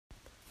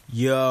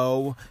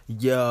Yo,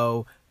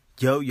 yo,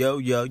 yo, yo,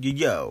 yo, yo,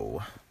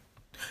 yo.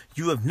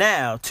 You have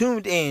now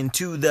tuned in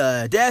to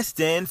the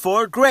Destined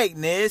for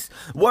Greatness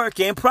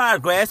Work in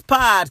Progress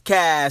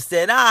podcast.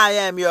 And I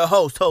am your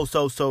host,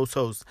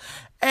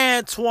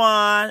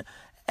 Antoine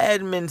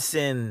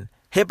Edmondson,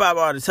 hip-hop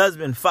artist,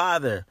 husband,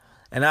 father.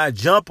 And I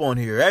jump on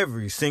here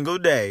every single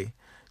day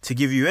to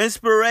give you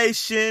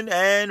inspiration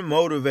and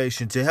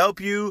motivation to help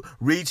you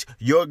reach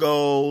your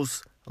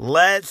goals.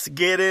 Let's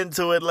get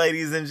into it,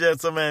 ladies and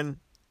gentlemen.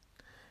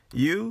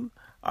 You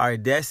are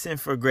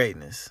destined for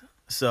greatness.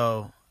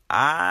 So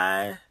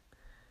I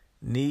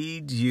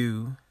need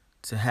you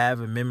to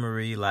have a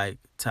memory like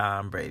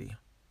Tom Brady.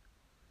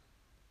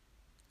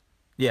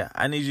 Yeah,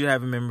 I need you to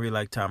have a memory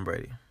like Tom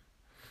Brady.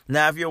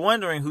 Now, if you're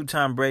wondering who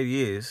Tom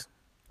Brady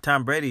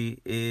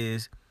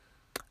is,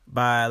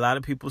 by a lot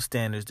of people's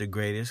standards, the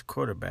greatest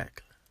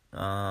quarterback.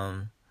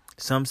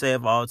 Some say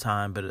of all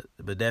time, but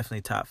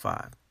definitely top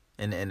 5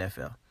 in the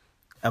NFL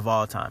of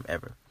all time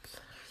ever.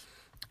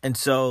 And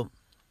so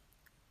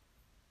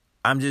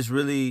I'm just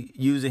really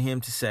using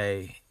him to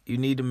say you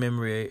need a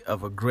memory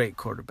of a great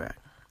quarterback.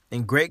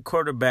 And great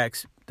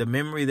quarterbacks, the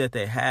memory that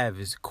they have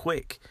is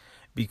quick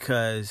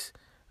because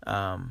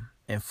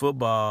in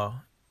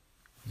football,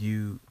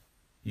 you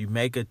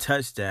make a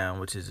touchdown,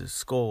 which is a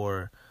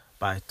score,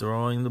 by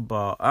throwing the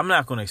ball. I'm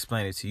not going to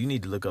explain it to you. You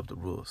need to look up the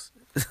rules.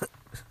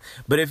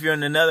 But if you're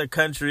in another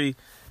country,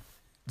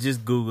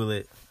 just Google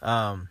it.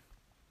 But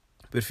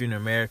if you're in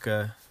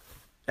America,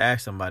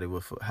 ask somebody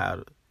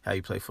how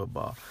you play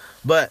football.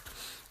 But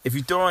if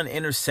you throw an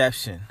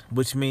interception,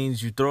 which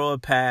means you throw a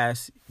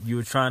pass, you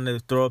were trying to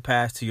throw a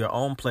pass to your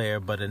own player,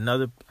 but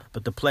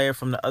the player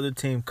from the other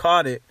team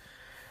caught it,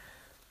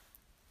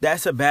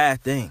 that's a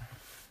bad thing.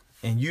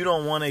 And you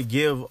don't want to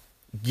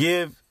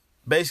give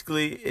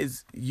basically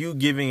it's you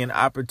giving an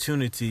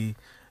opportunity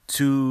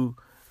to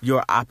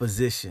your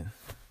opposition.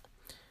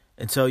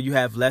 And so you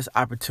have less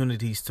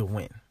opportunities to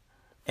win.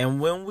 And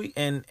when we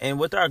and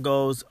with our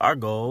goals,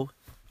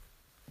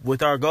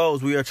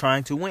 we are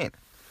trying to win.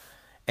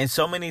 And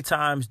so many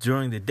times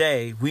during the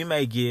day, we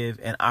may give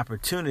an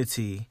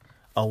opportunity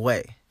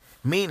away,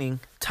 meaning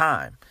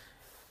time.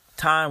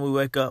 We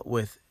wake up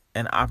with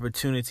an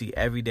opportunity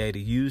every day to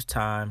use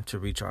time to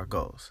reach our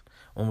goals.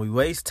 When we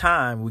waste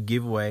time, we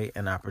give away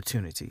an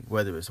opportunity,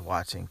 whether it's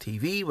watching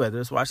TV, whether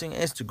it's watching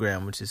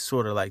Instagram, which is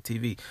sort of like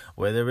TV,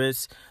 whether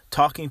it's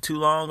talking too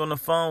long on the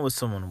phone with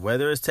someone,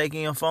 whether it's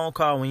taking a phone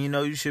call when you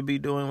know you should be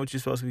doing what you're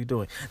supposed to be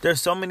doing.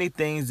 There's so many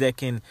things that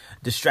can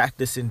distract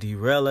us and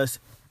derail us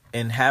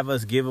and have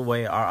us give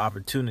away our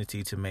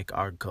opportunity to make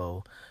our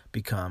goal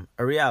become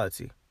a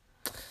reality.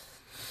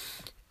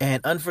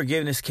 And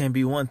unforgiveness can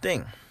be one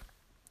thing.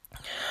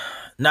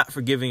 Not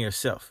forgiving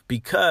yourself,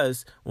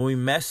 because when we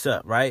mess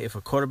up, right? If a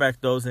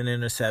quarterback throws an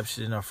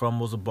interception or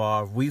fumbles a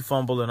ball, if we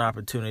fumble an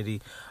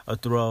opportunity, a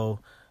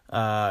throw,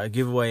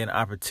 give away an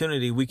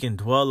opportunity, we can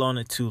dwell on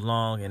it too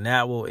long, and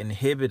that will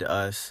inhibit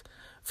us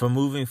from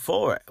moving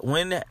forward.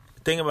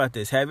 Think about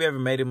this. Have you ever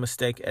made a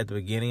mistake at the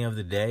beginning of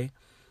the day,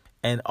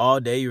 and all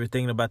day you were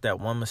thinking about that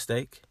one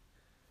mistake?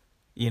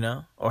 You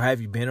know? Or have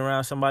you been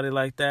around somebody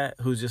like that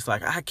who's just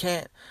like, I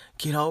can't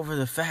get over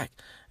the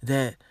fact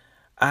that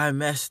I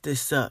messed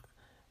this up.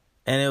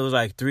 And it was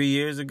like 3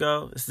 years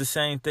ago. It's the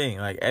same thing.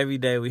 Like every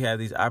day we have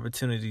these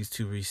opportunities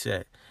to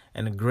reset.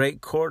 And a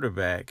great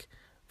quarterback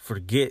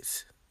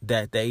forgets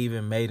that they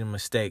even made a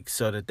mistake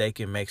so that they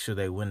can make sure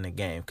they win the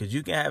game. Because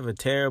you can have a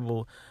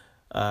terrible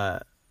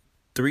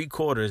 3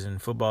 quarters. In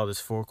football, there's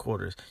 4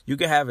 quarters. You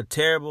can have a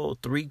terrible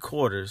 3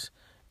 quarters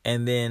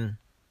and then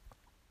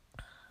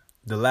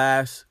the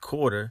last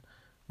quarter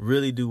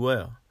really do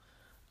well.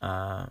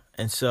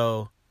 And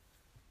so,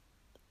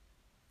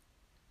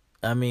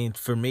 I mean,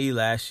 for me,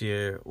 last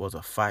year was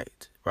a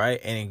fight, right?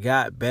 And it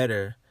got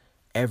better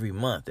every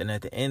month. And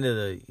at the end of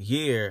the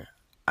year,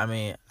 I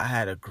mean, I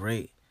had a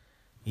great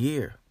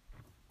year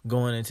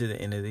going into the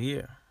end of the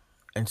year.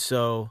 And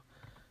so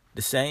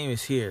the same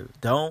is here.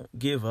 Don't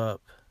give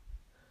up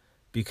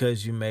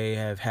because you may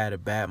have had a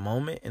bad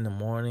moment in the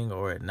morning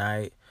or at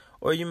night.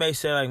 Or you may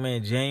say like,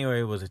 man,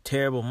 January was a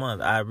terrible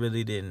month. I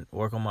really didn't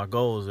work on my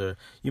goals. Or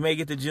you may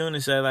get to June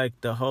and say like,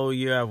 the whole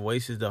year, I've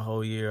wasted the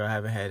whole year. I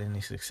haven't had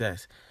any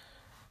success.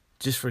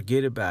 Just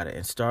forget about it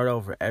and start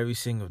over every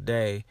single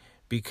day,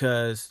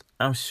 because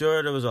I'm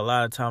sure there was a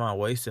lot of time I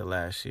wasted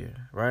last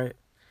year, right?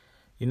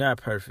 You're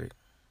not perfect,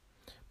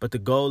 but the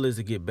goal is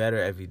to get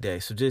better every day.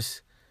 So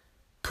just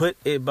put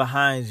it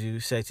behind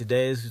you. Say,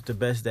 today is the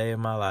best day of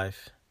my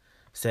life.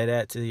 Say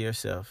that to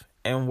yourself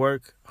and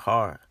work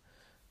hard,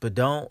 but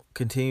don't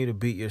continue to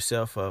beat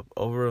yourself up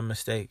over a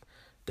mistake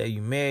that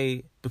you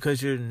made,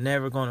 because you're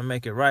never going to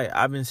make it right.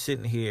 I've been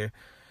sitting here.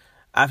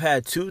 I've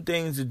had 2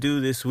 things to do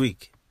this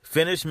week.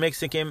 Finish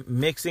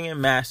mixing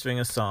and mastering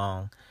a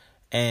song,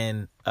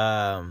 and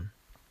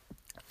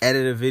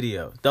edit a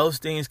video. Those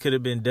things could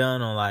have been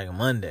done on like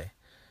Monday,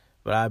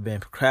 but I've been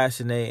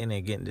procrastinating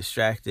and getting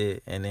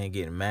distracted and then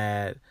getting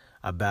mad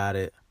about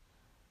it.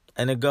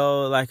 And the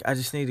goal, like, I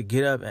just need to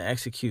get up and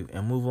execute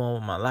and move on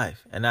with my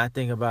life. And I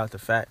think about the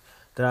fact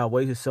that I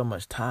wasted so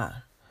much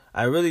time.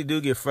 I really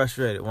do get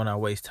frustrated when I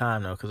waste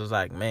time, though, because it's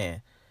like,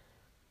 man,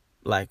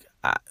 like,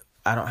 I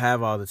don't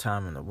have all the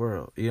time in the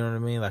world. You know what I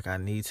mean? Like, I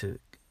need to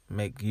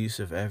make use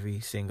of every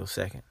single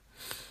second.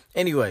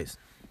 Anyways.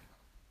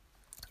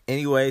 You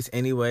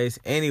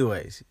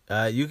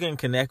can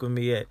connect with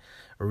me at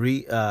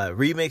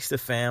Remix the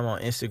Fam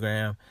on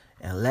Instagram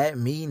and let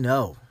me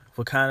know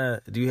what kind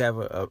of, do you have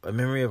a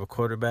memory of a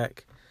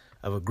quarterback,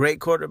 of a great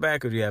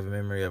quarterback, or do you have a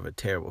memory of a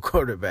terrible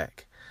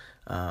quarterback?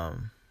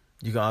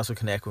 You can also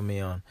connect with me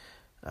on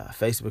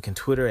Facebook and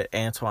Twitter at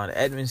Antoine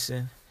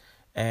Edmondson,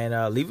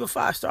 and leave a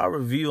 5-star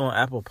review on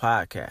Apple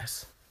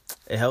Podcasts.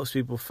 It helps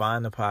people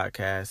find the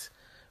podcast.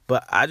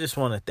 But I just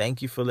want to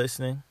thank you for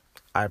listening.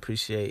 I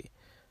appreciate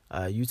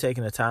you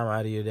taking the time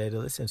out of your day to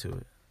listen to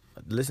it.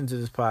 Listen to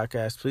this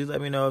podcast. Please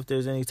let me know if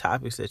there's any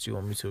topics that you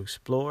want me to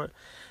explore.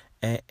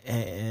 And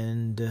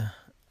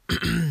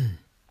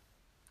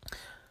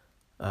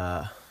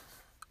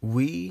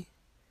we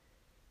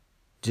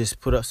just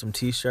put up some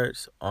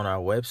t-shirts on our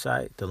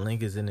website. The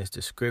link is in this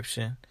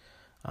description.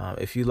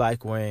 If you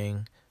like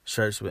wearing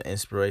shirts with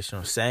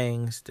inspirational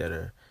sayings that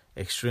are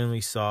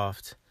extremely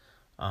soft,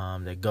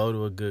 that go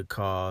to a good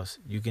cause,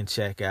 you can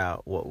check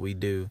out what we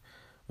do.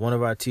 One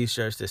of our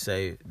t-shirts that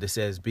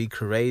says "Be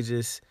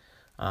courageous."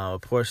 A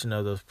portion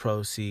of those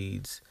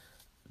proceeds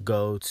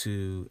go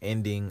to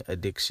ending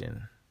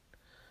addiction.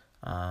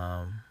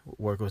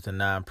 Work with a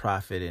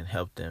nonprofit and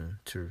help them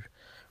to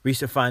reach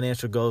their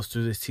financial goals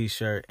through this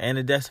t-shirt. And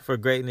the Destined for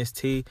Greatness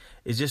tee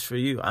is just for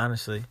you,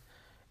 honestly.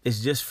 It's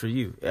just for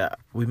you. Yeah,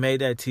 we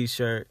made that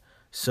t-shirt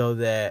so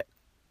that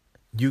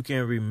you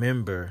can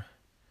remember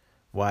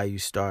why you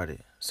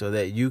started, so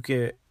that you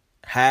can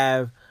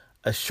have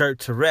a shirt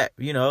to rep.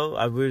 You know,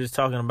 we were just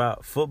talking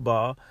about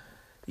football.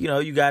 You know,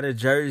 you got a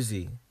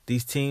jersey.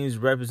 These teams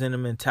represent a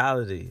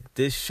mentality.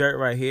 This shirt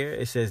right here,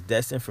 it says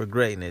Destined for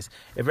Greatness.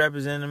 It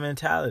represents a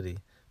mentality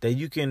that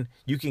you can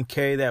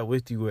carry that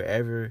with you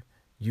wherever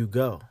you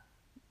go.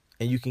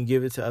 And you can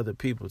give it to other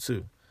people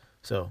too.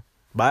 So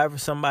buy it for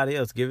somebody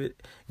else. Give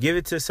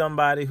it to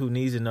somebody who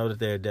needs to know that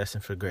they're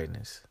destined for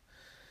greatness.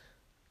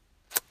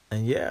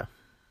 And yeah,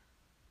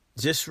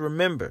 just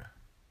remember,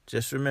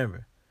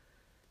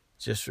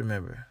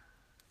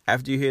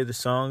 after you hear the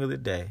song of the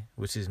day,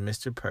 which is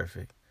Mr.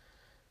 Perfect,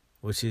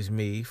 which is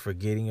me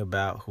forgetting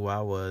about who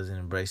I was and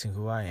embracing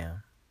who I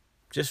am,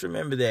 just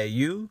remember that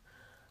you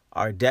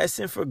are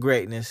destined for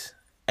greatness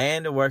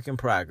and a work in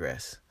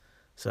progress.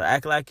 So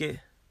act like it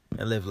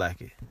and live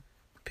like it.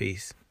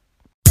 Peace.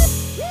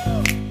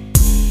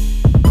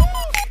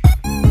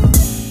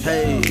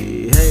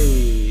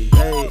 Hey,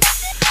 I'm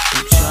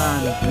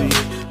trying to be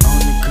on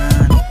the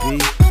grind to be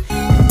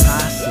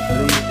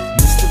impossibly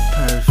Mr.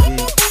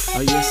 Perfect.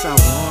 Oh yes, I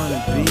wanna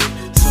be,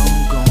 so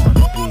I'm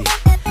gonna be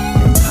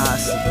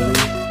impossibly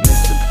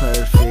Mr.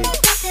 Perfect.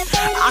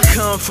 I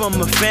come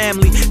from a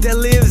family that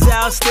lives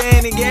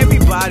outstanding.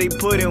 Everybody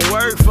put in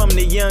work, from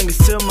the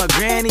youngest to my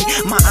granny.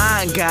 My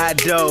aunt got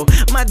dough,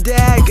 my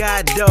dad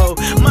got dough,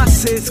 my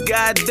sis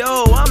got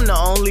dough. I'm the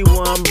only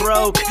one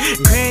broke.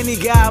 Granny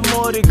got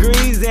more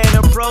degrees than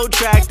a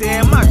protractor,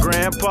 and my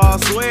grandpa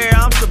swear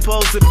I'm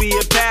supposed to be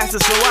a pastor.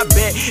 So I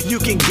bet you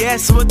can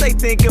guess what they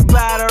think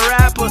about a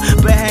rapper.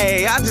 But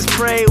hey, I just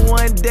pray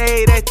one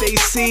day that they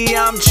see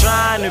I'm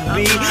trying to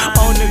be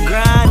on the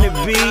grind to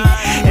be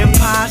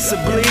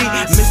impossibly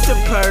Mr.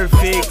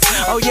 Perfect.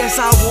 Oh yes,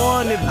 I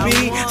wanna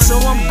be, so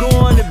I'm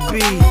going to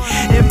be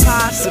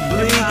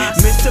impossibly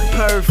Mr.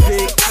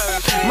 Perfect.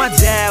 My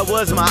dad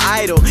was my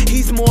idol,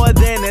 he's more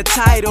than a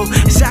title.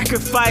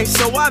 Sacrifice,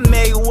 so I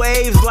made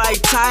waves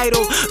like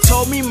Tidal.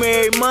 Told me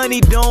marry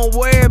money, don't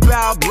worry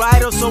about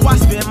bridal. So I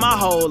spent my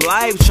whole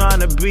life trying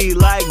to be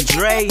like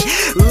Dre.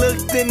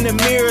 Looked in the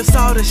mirror,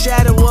 saw the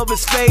shadow of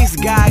his face.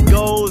 Got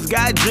goals,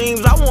 got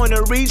dreams, I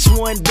wanna reach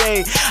one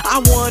day.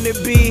 I wanna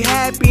be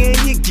happy and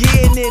you're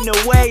getting in the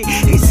way.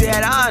 He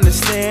said, I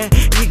understand,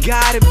 you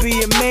gotta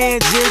be a man,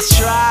 just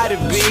try to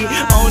be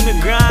on the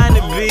grind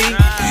to be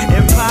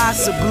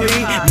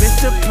impossibly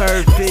Mr.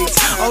 Perfect.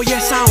 Oh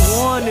yes, I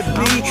wanna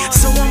be,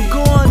 so I'm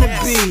gonna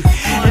be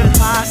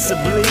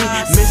impossibly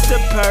Mr.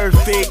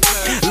 Perfect.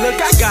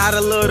 Look, I got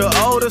a little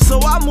older, so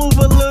I move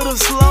a little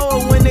slower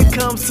when it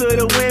comes to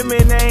the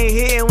women. They ain't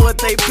hitting what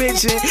they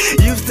pitching.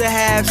 Used to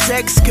have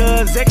sex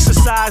cause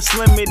exercise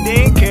slimming,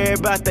 didn't care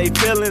about they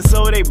feelings,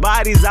 so they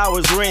bodies I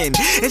was renting.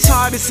 It's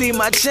hard to see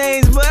my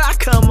change, but I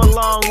come a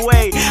long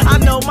way. I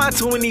know my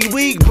 20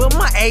 weak, but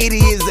my 80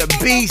 is a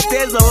beast.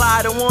 There's a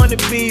lot of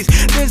wannabes,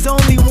 there's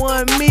only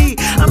one me.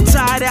 I'm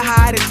tired of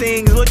hiding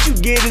things, what you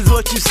get is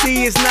what you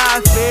see. It's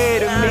not fair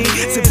to me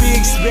to be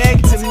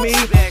expecting me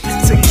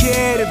to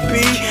care to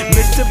be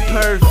Mr.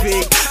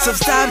 Perfect. So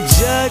stop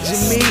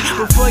judging me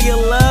before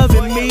you're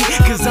loving me,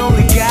 cause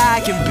only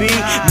God can be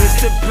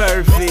Mr.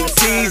 Perfect.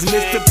 He's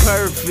Mr.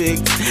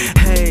 Perfect.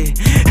 Hey,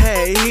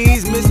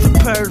 he's Mr.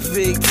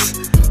 Perfect.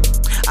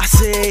 I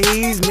said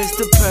he's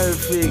Mr.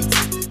 Perfect.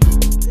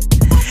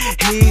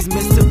 He's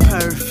Mr.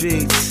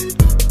 Perfect.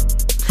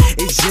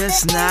 It's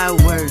just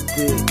not worth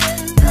it.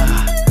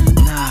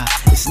 Nah,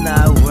 it's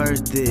not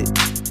worth it.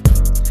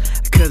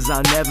 cause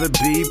I'll never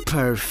be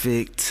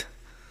perfect.